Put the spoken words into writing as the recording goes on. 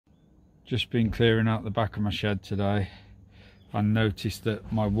Just been clearing out the back of my shed today. I noticed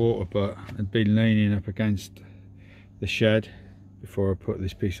that my water butt had been leaning up against the shed before I put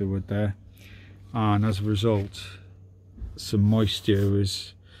this piece of wood there, and as a result some moisture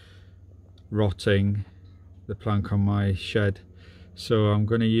was rotting the plank on my shed. So I'm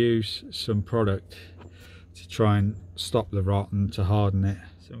going to use some product to try and stop the rot and to harden it.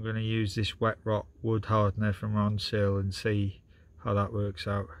 So I'm going to use this wet rot wood hardener from Ronseal and see how that works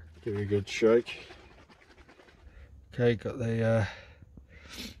out. Give it a good shake. Okay, got the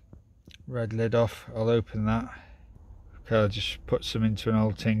red lid off. I'll open that. Okay, I'll just put some into an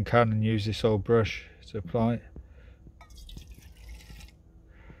old tin can and use this old brush to apply it.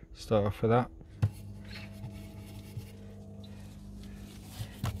 Start off with that.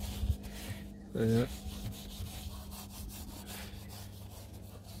 There.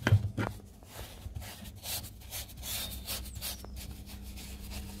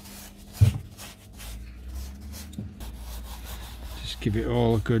 Give it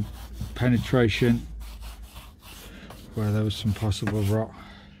all a good penetration where there was some possible rot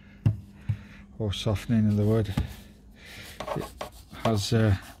or softening of the wood. It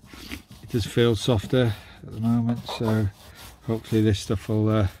does feel softer at the moment, so hopefully this stuff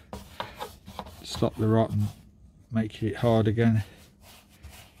will stop the rot and make it hard again.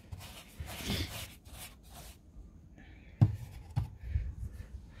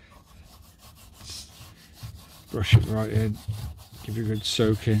 Brush it right in. Give it a good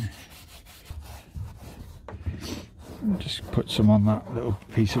soak in. And just put some on that little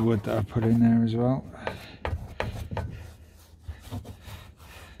piece of wood that I put in there as well.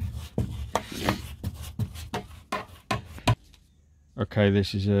 Okay,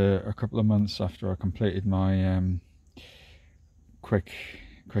 this is a couple of months after I completed my quick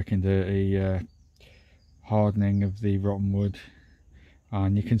and dirty hardening of the rotten wood,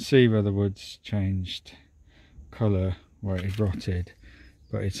 and you can see where the wood's changed colour where it rotted,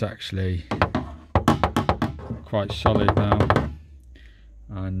 but it's actually quite solid now,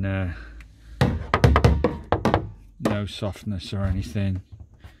 and no softness or anything.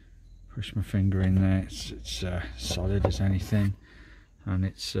 Push my finger in there, it's solid as anything, and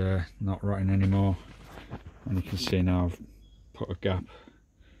it's not rotting anymore. And you can see now I've put a gap,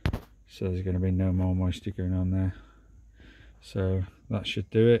 so there's going to be no more moisture going on there. So that should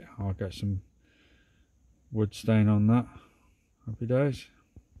do it. I'll get some wood stain on that. Happy days.